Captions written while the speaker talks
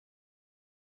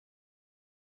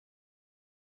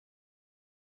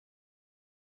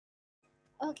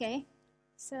Okay,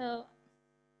 so let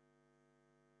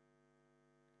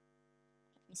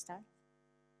me start.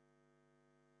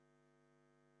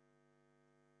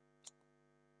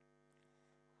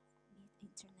 Need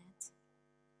internet.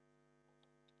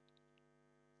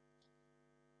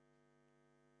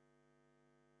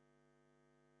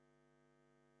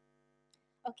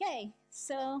 Okay,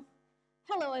 so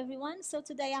hello everyone. So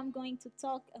today I'm going to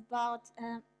talk about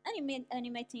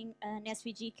animating an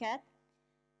SVG cat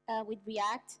with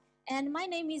React. And my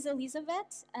name is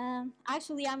Elizabet.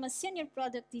 Actually, I'm a senior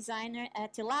product designer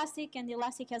at Elastic, and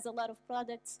Elastic has a lot of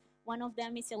products. One of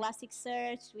them is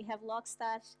Elasticsearch. We have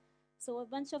Logstash, so a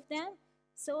bunch of them.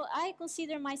 So I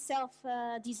consider myself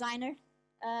a designer.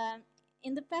 Um,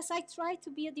 in the past, I tried to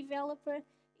be a developer.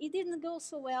 It didn't go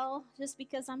so well just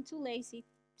because I'm too lazy.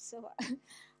 So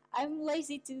I'm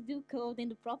lazy to do code in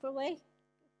the proper way,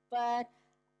 but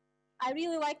I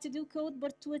really like to do code,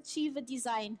 but to achieve a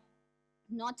design,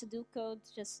 not to do code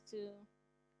just to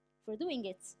for doing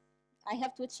it. I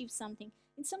have to achieve something,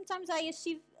 and sometimes I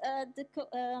achieve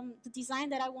the design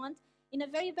that I want in a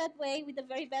very bad way with a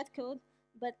very bad code.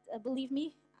 But believe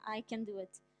me, I can do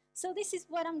it. So this is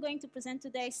what I'm going to present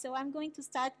today. So I'm going to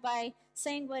start by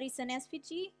saying what is an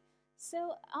SVG.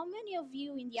 So how many of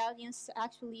you in the audience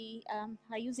actually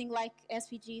are using like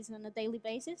SVGs on a daily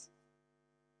basis?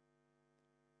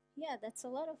 Yeah, that's a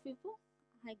lot of people,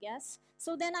 I guess.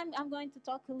 So then I'm going to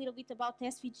talk a little bit about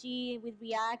SVG with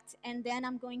React, and then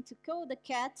I'm going to code a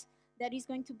cat that is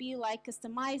going to be like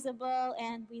customizable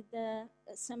and with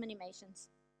some animations.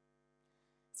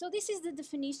 So this is the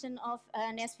definition of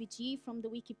an SVG from the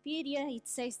Wikipedia. It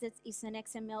says that it's an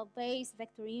XML-based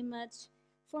vector image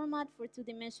format for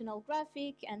two-dimensional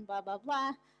graphic and blah, blah,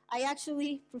 blah. I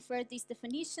actually prefer this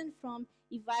definition from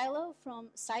Ivilo from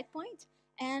SidePoint.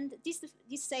 And this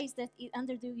says that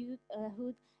under the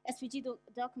hood, SVG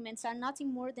documents are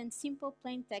nothing more than simple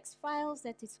plain text files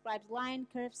that describe line,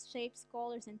 curves, shapes,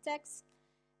 colors, and text.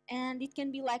 And it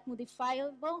can be like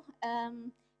modifiable.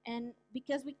 And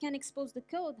because we can expose the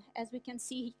code, as we can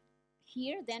see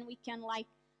here, then we can like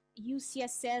use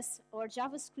CSS or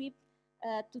JavaScript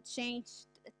to change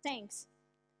things.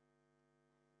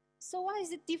 So why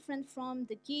is it different from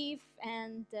the GIF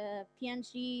and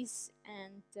PNGs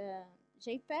and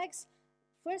JPEGs?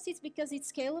 First, it's because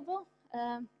it's scalable.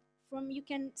 You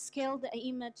can scale the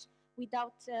image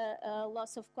without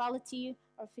loss of quality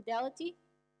or fidelity.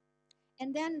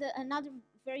 And then another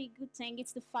very good thing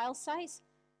is the file size.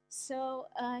 So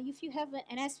if you have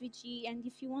an SVG and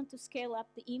if you want to scale up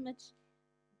the image,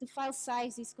 the file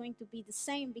size is going to be the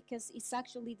same because it's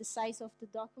actually the size of the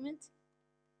document.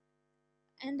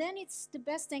 And then it's the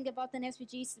best thing about an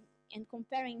SVG is, and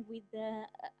comparing with the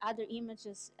other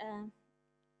images,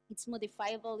 it's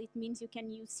modifiable. It means you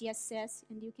can use CSS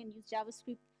and you can use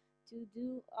JavaScript to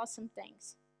do awesome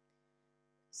things.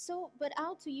 So, but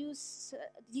how to use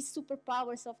these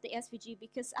superpowers of the SVG,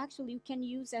 because actually you can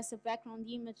use as a background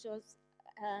image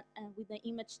with the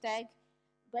image tag,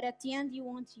 but at the end you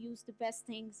want to use the best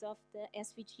things of the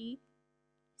SVG.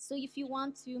 So if you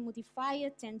want to modify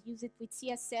it and use it with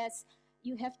CSS,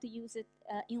 you have to use it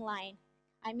inline.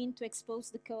 I mean to expose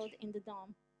the code in the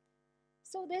DOM.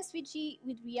 So the SVG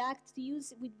with React, to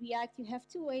use with React, you have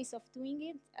two ways of doing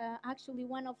it. Actually,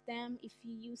 one of them, if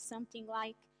you use something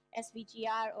like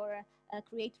SVGR or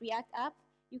Create React App,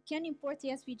 you can import the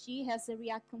SVG as a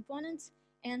React component.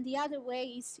 And the other way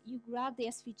is you grab the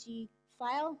SVG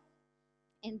file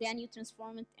and then you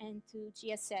transform it into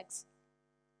JSX.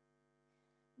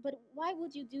 But why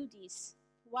would you do this?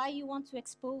 Why you want to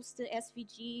expose the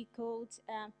SVG code?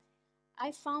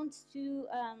 I found two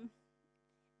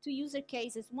user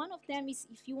cases. One of them is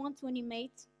if you want to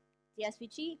animate the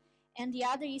SVG, and the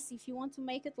other is if you want to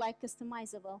make it like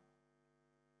customizable.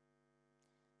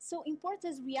 So import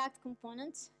as React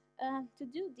components. To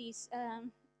do this,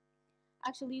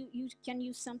 actually you can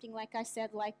use something like I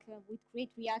said, like with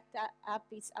Create React App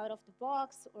is out of the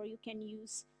box, or you can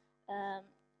use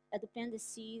a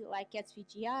dependency like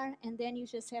SVGR, and then you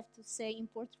just have to say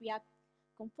import React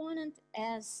component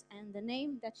as and the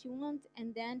name that you want,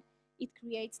 and then it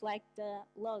creates like the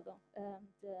logo,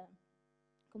 the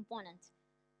component.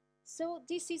 So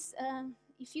this is,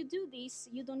 if you do this,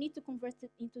 you don't need to convert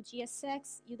it into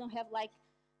JSX. You don't have like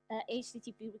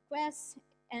HTTP requests.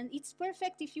 And it's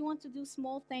perfect if you want to do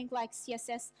small things like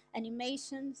CSS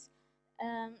animations.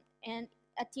 And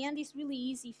at the end, it's really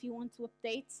easy if you want to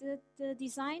update the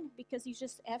design, because you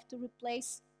just have to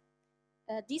replace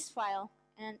this file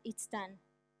and it's done.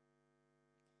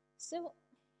 So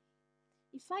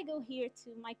if I go here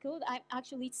to my code,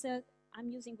 I'm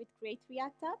using with Create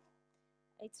React App.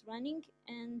 It's running,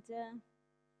 and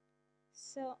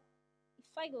So if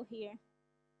I go here,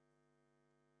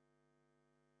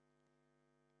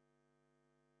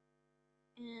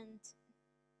 and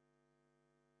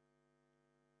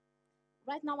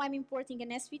right now I'm importing an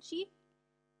SVG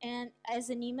and as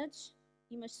an image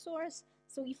source.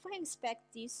 So if I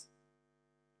inspect this,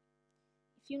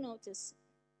 if you notice,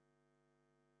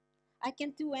 I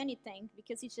can't do anything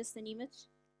because it's just an image,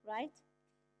 right?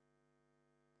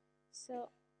 So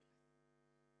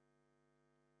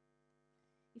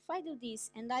if I do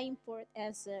this and I import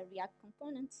as a React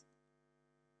component,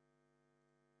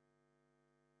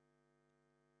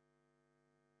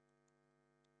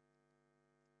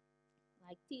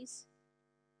 like this,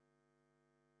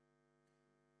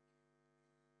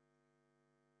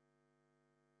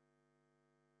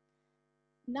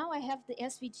 now I have the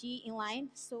SVG inline,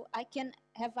 so I can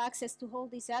have access to all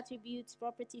these attributes,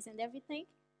 properties, and everything.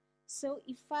 So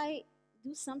if I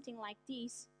do something like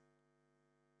this,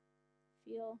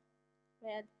 fill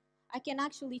red, I can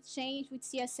actually change with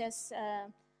CSS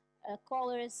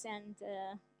colors and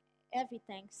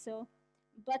everything. So,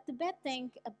 but the bad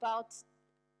thing about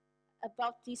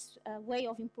this way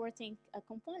of importing a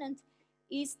component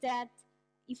is that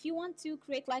if you want to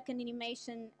create like an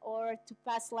animation or to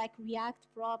pass like React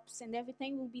props and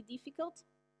everything will be difficult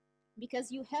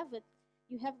because you have it.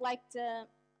 You have like the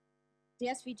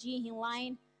SVG in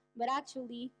line, but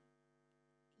actually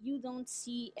you don't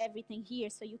see everything here.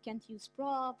 So you can't use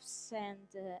props and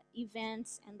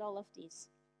events and all of this.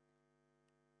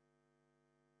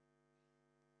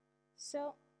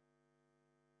 So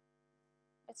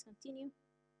let's continue.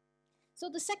 So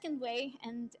the second way,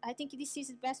 and I think this is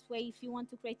the best way if you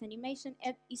want to create animation,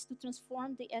 is to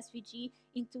transform the SVG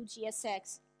into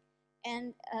JSX.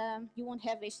 And you won't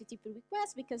have HTTP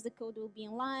requests because the code will be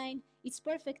in line. It's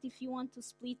perfect if you want to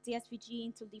split the SVG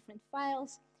into different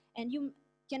files. And you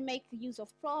can make use of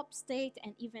prop, state,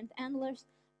 and event handlers.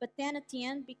 But then at the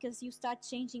end, because you start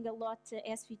changing a lot the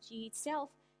SVG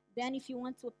itself, then if you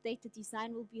want to update the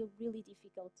design, will be really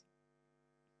difficult.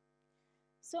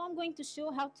 So I'm going to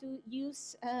show how to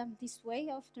use this way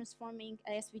of transforming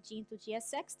a SVG into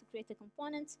JSX to create a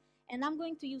component. And I'm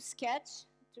going to use Sketch.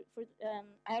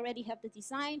 I already have the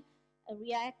design,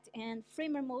 React, and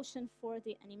Framer Motion for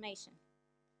the animation.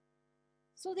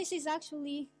 So this is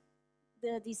actually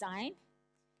the design.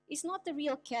 It's not the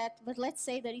real cat, but let's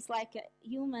say that it's like a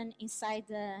human inside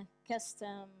the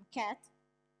custom cat.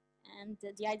 And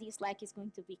the idea is like it's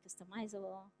going to be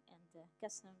customizable and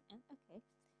custom. And okay.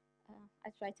 I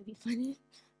try to be funny,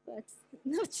 but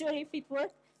not sure if it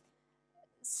worked.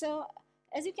 So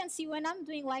as you can see, when I'm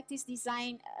doing like this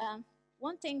design,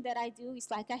 one thing that I do is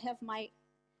like I have my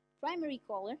primary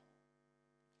color,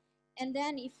 and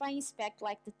then if I inspect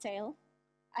like the tail,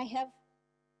 I have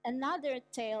another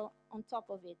tail on top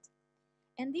of it.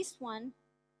 And this one,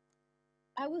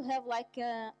 I will have like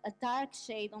a dark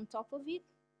shade on top of it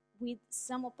with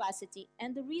some opacity.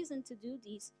 And the reason to do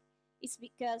this is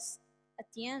because at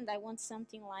the end, I want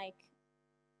something like,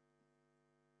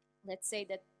 let's say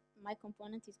that my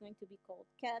component is going to be called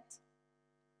cat.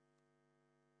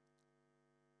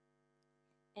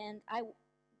 And I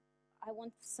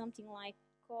want something like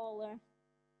color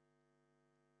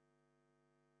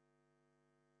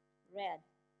red.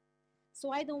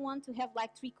 So I don't want to have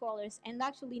like three colors. And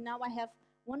actually now I have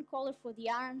one color for the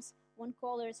arms, one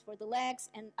color for the legs,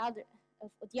 and other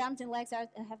the arms and legs have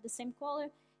the same color,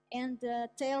 and the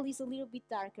tail is a little bit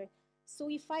darker. So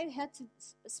if I had to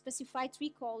specify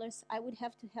three colors, I would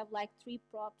have to have like three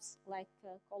props, like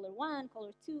color 1,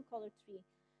 color 2, color 3.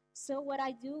 So what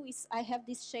I do is I have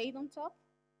this shade on top.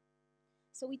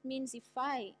 So it means if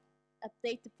I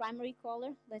update the primary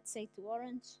color, let's say to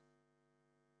orange,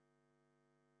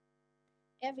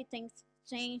 everything's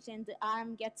changed and the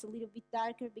arm gets a little bit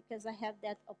darker because I have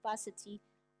that opacity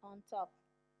on top.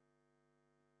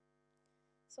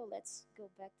 So let's go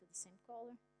back to the same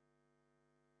color.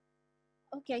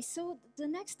 Okay, so the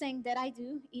next thing that I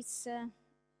do is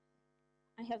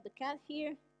I have the cat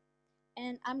here,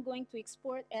 and I'm going to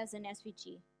export as an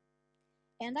SVG.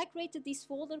 And I created this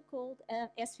folder called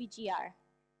SVGR.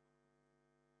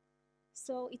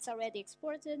 So it's already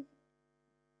exported.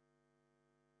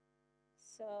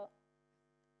 So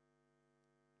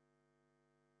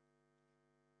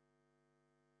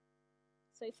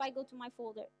if I go to my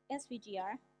folder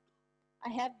SVGR, I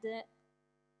have the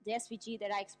SVG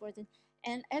that I exported.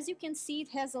 And as you can see, it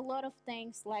has a lot of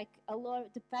things, like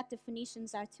the path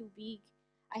definitions are too big.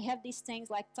 I have these things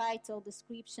like title,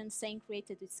 description, saying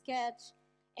created with Sketch,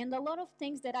 and a lot of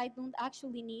things that I don't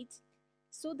actually need.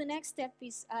 So the next step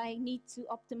is I need to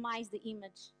optimize the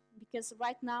image, because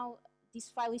right now this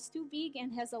file is too big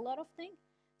and has a lot of things.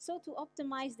 So to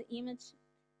optimize the image,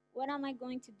 what am I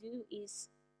going to do is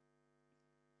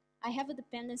I have a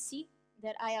dependency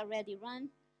that I already run,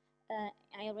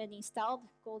 I already installed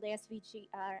called the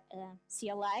SVGR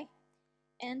CLI.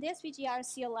 And the SVGR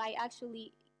CLI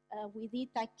actually, with it,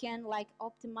 I can like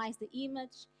optimize the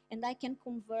image and I can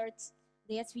convert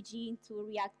the SVG into a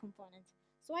React component.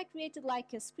 So I created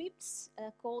like a script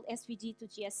called SVG to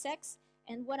GSX.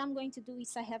 And what I'm going to do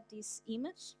is I have this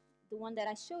image, the one that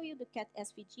I show you, the cat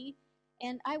SVG,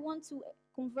 and I want to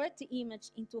convert the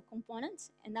image into a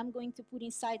component, and I'm going to put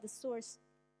inside the source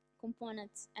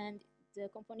component, and the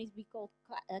component will be called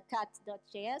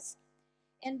cat.js.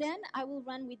 And then I will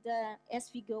run with the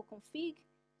svgo config.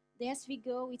 The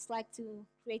svgo is like to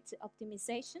create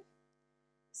optimization.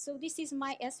 So this is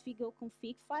my svgo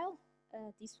config file,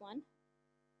 this one,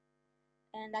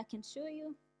 and I can show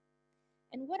you.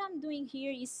 And what I'm doing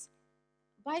here is,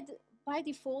 by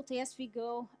default, the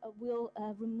svgo will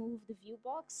remove the view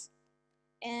box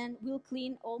and will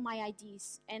clean all my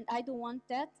IDs. And I don't want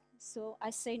that, so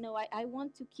I say no, I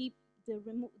want to keep the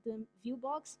view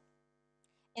box,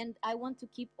 and I want to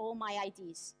keep all my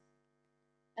IDs.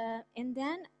 And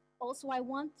then also I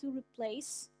want to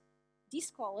replace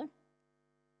this color,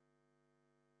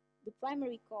 the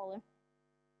primary color,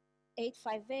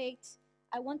 858,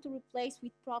 I want to replace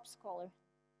with props color.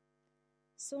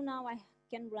 So now I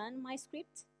can run my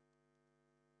script.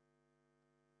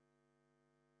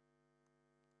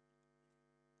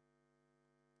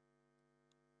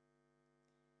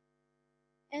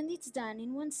 And it's done.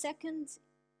 In 1 second,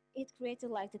 it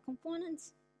created like the component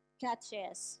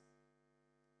cat.js.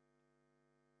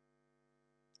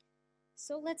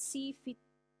 So let's see if it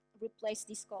replaced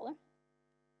this color.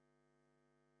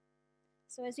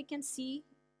 So as you can see,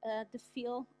 the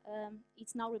fill,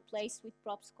 it's now replaced with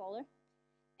props color.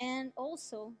 And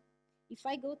also, if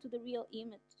I go to the real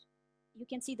image, you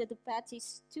can see that the path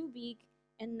is too big,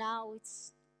 and now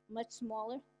it's much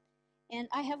smaller. And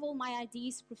I have all my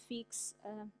IDs prefix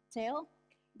tail.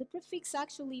 The prefix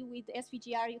actually with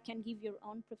SVGR, you can give your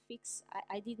own prefix.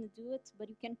 I didn't do it, but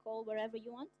you can call wherever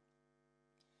you want.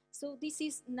 So this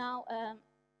is now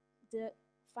the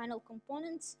final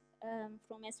component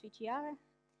from SVGR.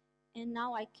 And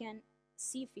now I can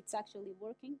see if it's actually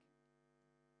working.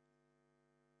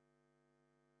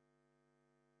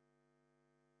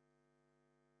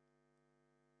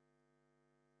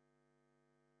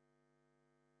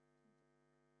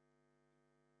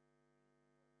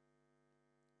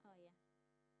 Oh yeah.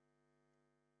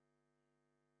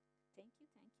 Thank you,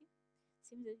 thank you.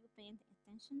 Seems that you're paying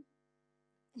attention.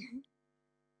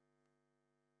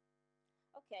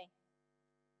 Okay.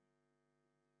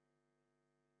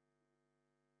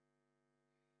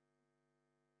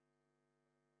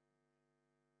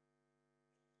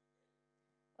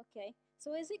 Okay.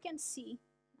 So as you can see,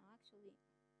 no, actually,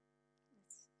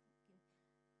 let's, okay.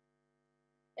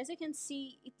 As you can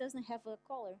see, it doesn't have a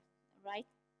color, right?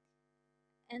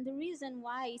 And the reason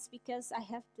why is because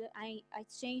I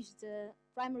changed the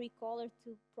primary color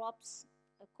to props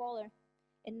color,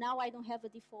 and now I don't have a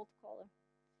default color.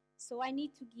 So I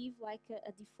need to give like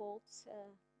a default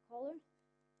color.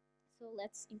 So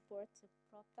let's import the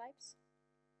prop types.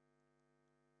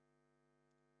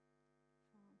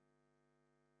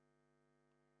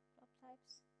 Prop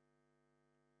types.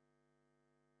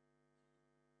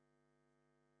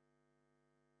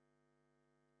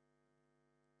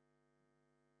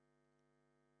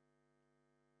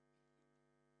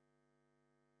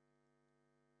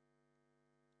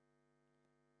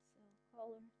 So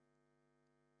color.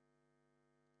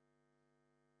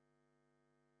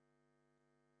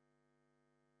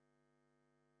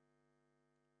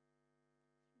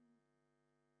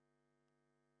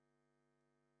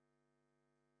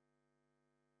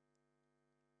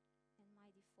 And my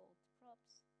default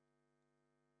props.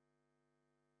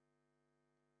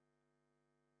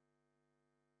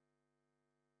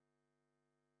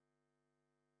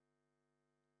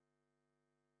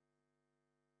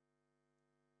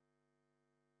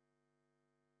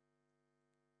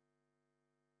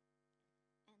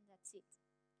 And that's it.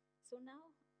 So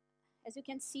now, as you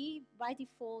can see, by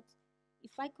default,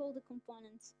 if I call the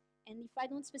component and if I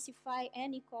don't specify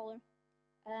any color,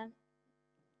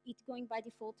 it's going by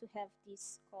default to have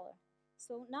this color.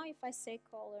 So now if I say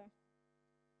color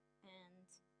and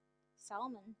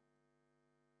salmon,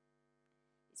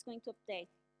 it's going to update.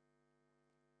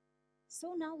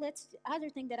 So now other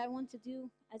thing that I want to do,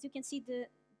 as you can see, the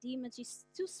image is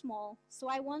too small. So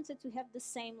I wanted to have the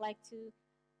same, like to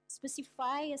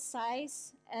specify a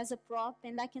size as a prop,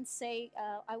 and I can say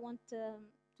I want to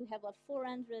have a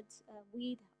 400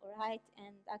 width or height,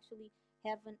 and actually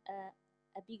have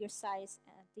a bigger size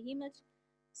of the image.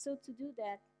 So to do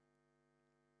that,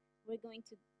 we're going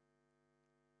to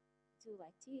do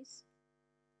like this,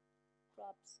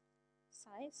 crop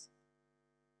size,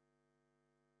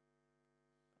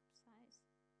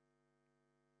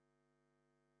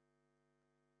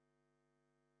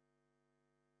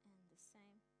 and the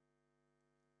same.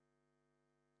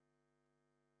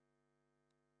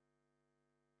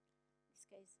 In this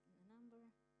case, the number.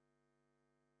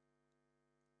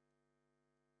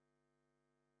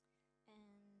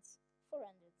 And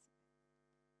 400.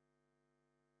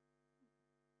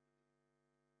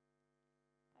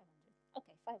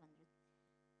 Okay, 500.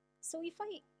 So if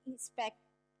I inspect,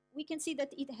 we can see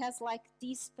that it has like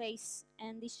this space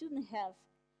and it shouldn't have.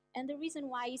 And the reason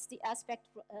why is the aspect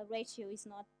ratio is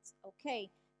not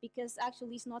okay, because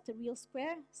actually it's not a real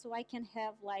square, so I can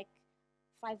have like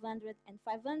 500 and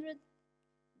 500,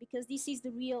 because this is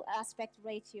the real aspect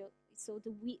ratio. So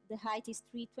the height is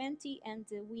 320 and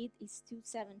the width is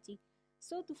 270.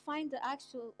 So to find the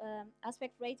actual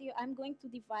aspect ratio, I'm going to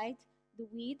divide the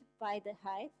width by the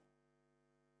height.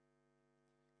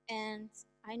 And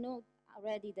I know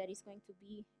already that it's going to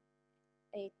be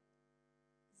 0.84.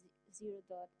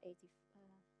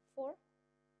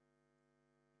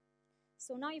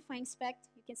 So now if I inspect,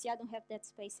 you can see I don't have that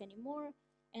space anymore,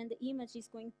 and the image is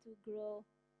going to grow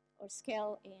or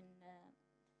scale in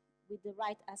with the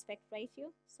right aspect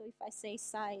ratio. So if I say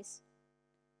size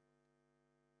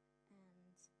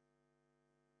and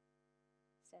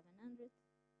 700,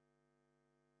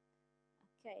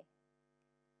 okay.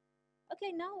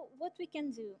 Okay, now what we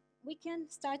can do, we can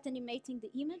start animating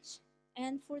the image,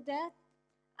 and for that,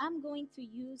 I'm going to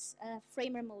use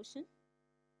framer motion.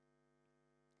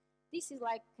 This is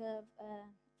like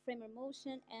framer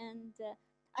motion, and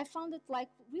I found it like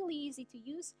really easy to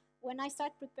use. When I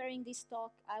started preparing this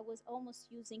talk, I was almost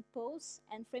using pose,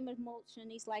 and framer motion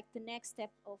is like the next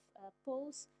step of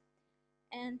pose.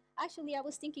 And actually, I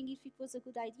was thinking if it was a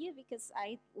good idea because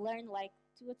I learned like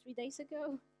 2 or 3 days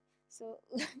ago. So,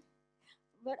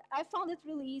 but I found it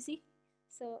really easy.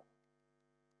 So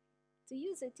to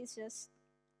use it is just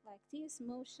like this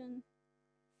motion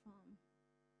from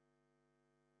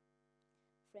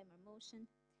framer motion.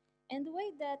 And the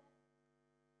way that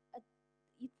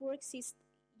it works is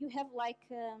you have like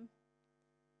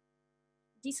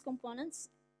these components,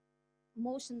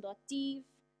 motion.div.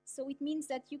 So it means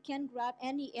that you can grab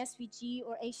any SVG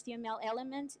or HTML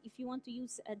element. If you want to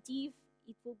use a div,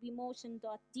 it will be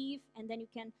motion.div, and then you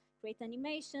can create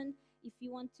animation. If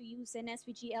you want to use an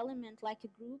SVG element like a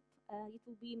group, it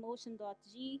will be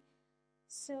motion.g.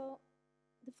 So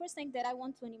the first thing that I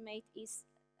want to animate is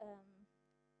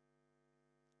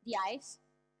the eyes.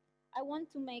 I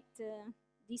want to make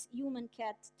this human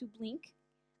cat to blink.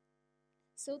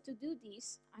 So to do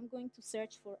this, I'm going to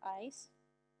search for eyes.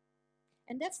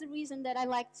 And that's the reason that I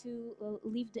like to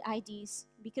leave the IDs,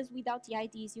 because without the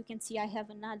IDs, you can see I have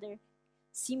another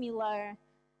similar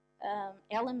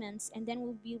elements, and then it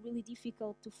will be really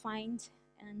difficult to find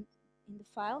in the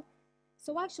file.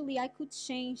 So actually, I could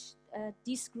change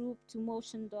this group to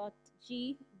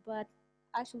motion.g, but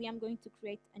actually, I'm going to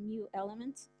create a new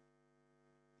element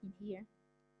in here.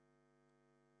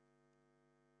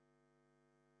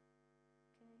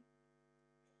 Okay.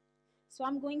 So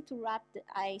I'm going to wrap the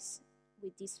eyes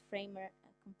with this framer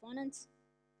component.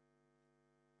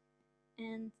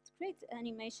 And to create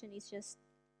animation is just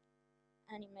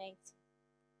animate,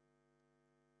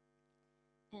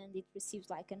 and it receives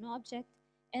like an object.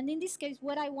 And in this case,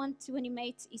 what I want to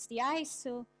animate is the eyes.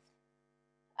 So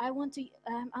I'm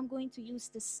going to use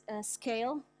this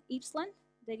scale epsilon,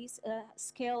 that is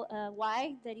scale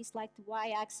y, that is like the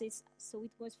y-axis. So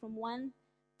it goes from 1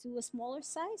 to a smaller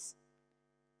size.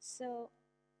 So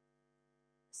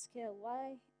scale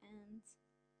y, and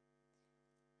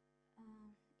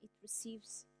it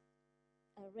receives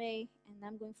array, and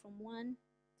I'm going from 1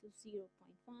 to 0.1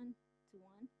 to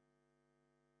 1.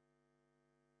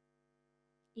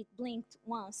 It blinked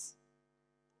once.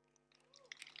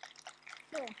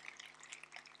 Sure.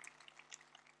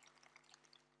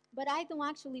 But I don't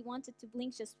actually want it to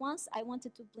blink just once. I want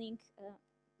it to blink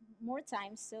more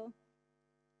times. So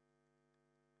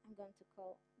I'm going to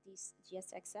call this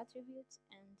GSX attribute,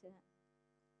 and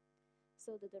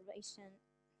so the duration,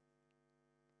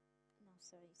 no,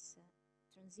 sorry, it's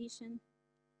transition.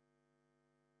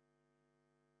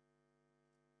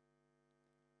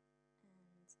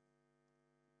 And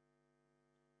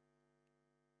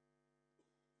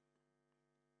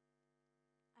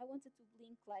I want it to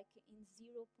blink like in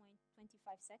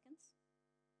 0.25 seconds,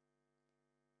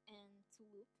 and to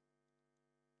loop.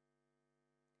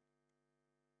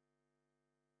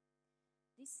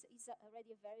 this is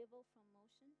already a variable from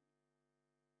motion.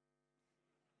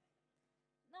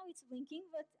 Now it's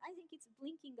blinking, but I think it's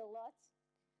blinking a lot.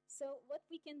 So what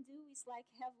we can do is like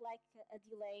have like a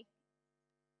delay.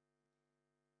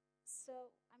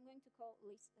 So I'm going to call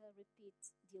repeat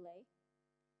delay.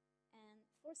 And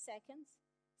 4 seconds.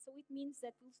 So it means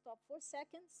that we'll stop 4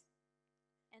 seconds,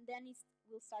 and then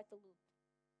we'll start the loop.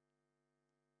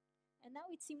 And now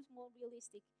it seems more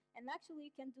realistic. And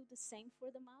actually, you can do the same for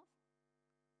the mouth.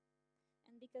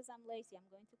 And because I'm lazy,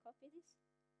 I'm going to copy this.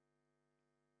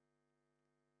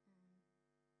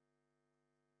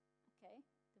 Okay,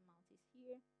 the mouth is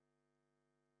here.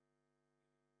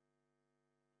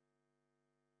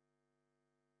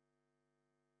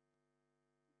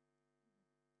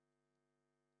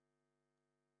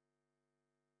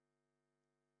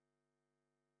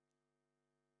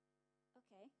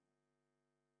 Okay.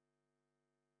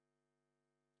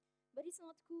 But it's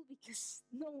not cool because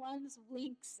no one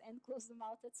blinks and closes the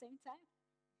mouth at the same time,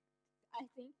 I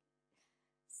think.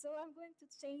 So I'm going to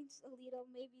change a little.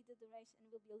 Maybe the duration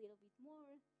will be a little bit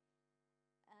more,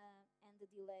 and the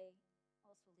delay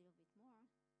also a little bit more.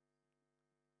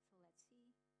 So let's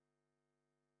see.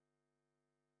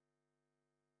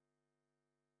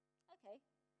 Okay,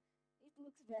 it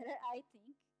looks better, I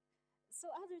think. So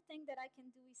other thing that I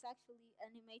can do is actually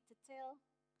animate the tail.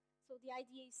 So the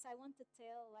idea is I want the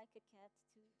tail, like a cat,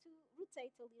 to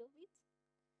rotate a little bit.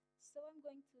 So I'm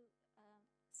going to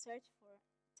search for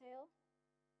tail,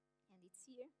 and it's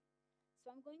here.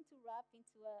 So I'm going to wrap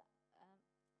into a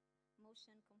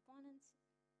motion component,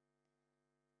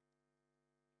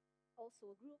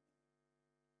 also a group.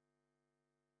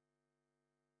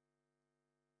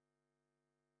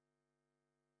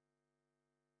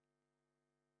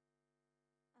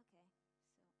 Okay,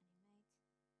 so animate.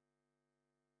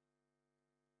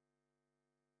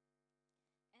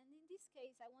 And in this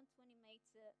case, I want to animate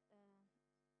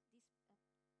this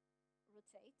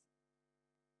rotate.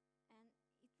 And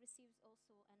it receives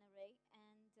also an array.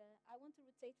 And I want to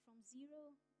rotate from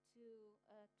 0 to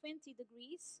 20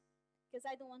 degrees, because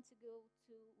I don't want to go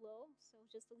too low. So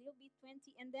just a little bit,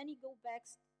 20. And then it goes back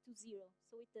to 0.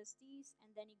 So it does this,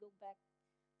 and then it goes back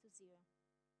to 0.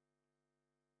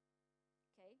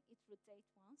 Okay, it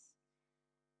rotates once.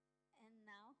 And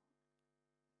now,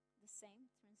 the same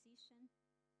transition.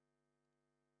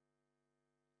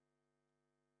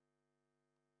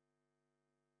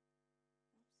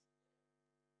 Oops.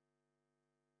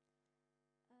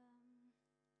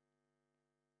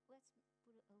 Let's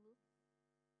put a loop.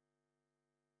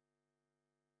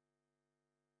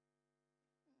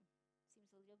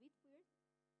 Seems a little bit weird.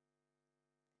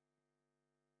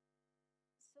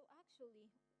 So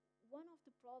actually, one of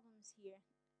the problems here,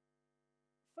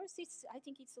 first, I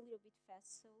think it's a little bit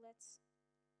fast. So let's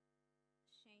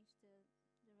change the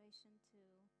duration to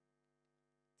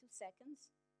 2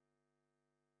 seconds.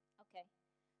 Okay.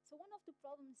 So one of the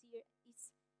problems here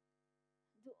is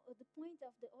the point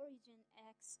of the origin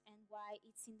X and Y,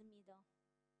 it's in the middle.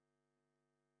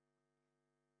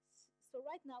 So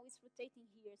right now it's rotating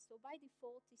here. So by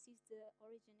default, this is the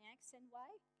origin X and Y.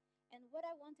 And what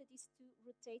I wanted is to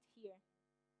rotate here.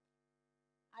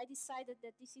 I decided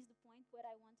that this is the point where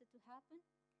I wanted to happen.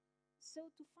 So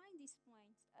to find this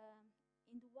point,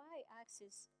 in the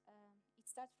y-axis, it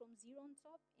starts from 0 on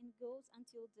top and goes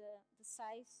until the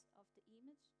size of the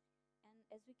image. And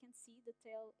as we can see, the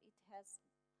tail, it has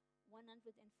 141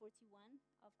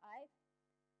 of height.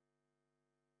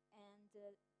 And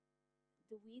the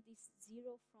width is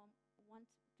 0 from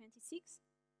 126.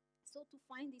 So to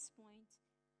find this point,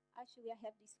 actually I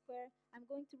have this square. I'm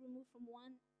going to remove from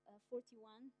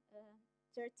 141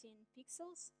 13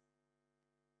 pixels.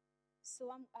 So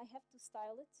I have to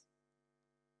style it.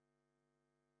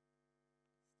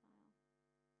 Style.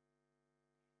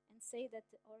 And say that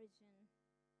the origin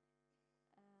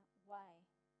y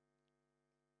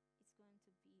is going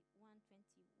to be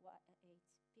 128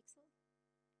 pixel.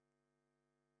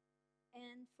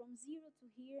 And from 0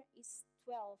 to here is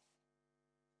 12.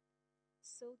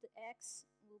 So the x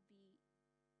will be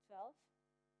 12.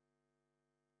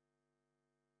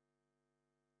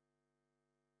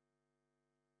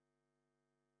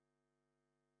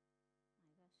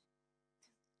 My gosh.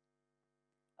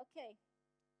 Okay.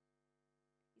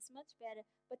 It's much better.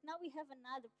 But now we have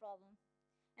another problem.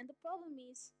 And the problem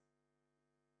is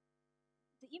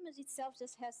the image itself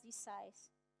just has this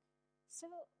size. So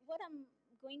what I'm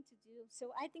going to do,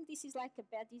 so I think this is like a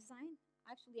bad design.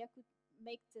 Actually, I could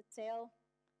make the tail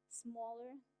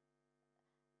smaller.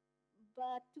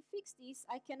 But to fix this,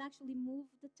 I can actually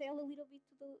move the tail a little bit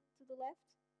to the left.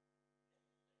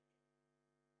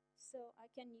 So I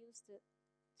can use the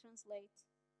translate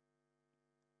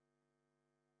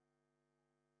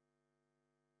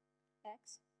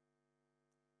x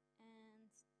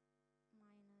and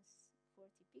minus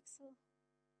 40 pixel.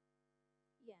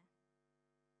 Yeah.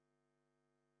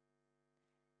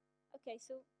 Okay,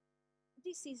 so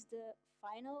this is the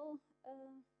final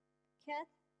cat.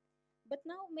 But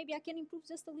now maybe I can improve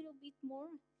just a little bit more.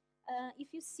 If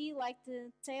you see like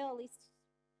the tail is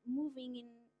moving in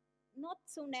not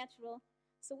so natural,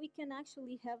 so we can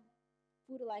actually have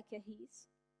put like a his,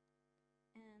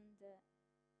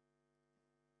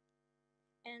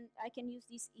 and I can use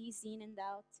this ease in and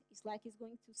out. It's like it's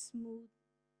going to smooth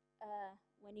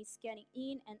when it's getting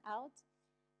in and out.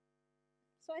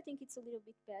 So I think it's a little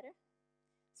bit better.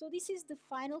 So this is the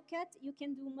final cut. You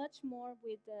can do much more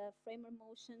with framer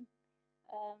motion.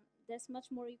 There's much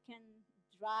more you can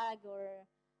drag or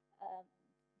uh,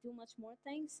 do much more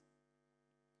things.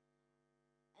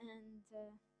 And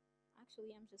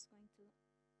actually, I'm just going to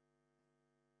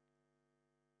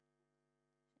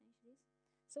change this.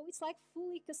 So it's like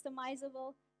fully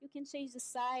customizable. You can change the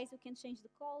size, you can change the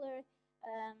color.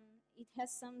 It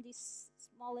has some this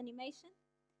small animation.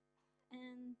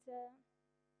 And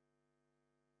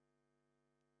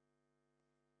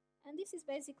this is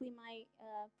basically my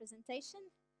presentation.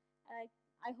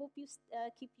 I hope you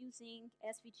keep using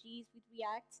SVGs with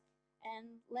React,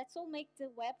 and let's all make the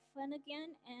web fun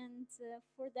again. And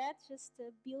for that, just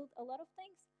build a lot of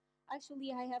things.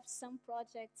 Actually, I have some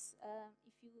projects.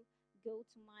 If you go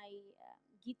to my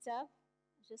GitHub,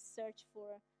 just search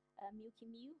for Milky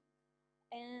Mew,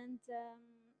 and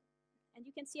and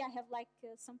you can see I have like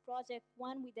some project.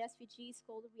 One with SVGs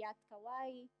called React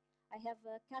Kawaii. I have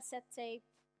a cassette tape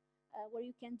where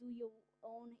you can do your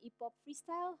own hip hop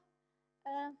freestyle.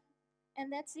 Uh,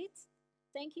 and that's it.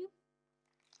 Thank you.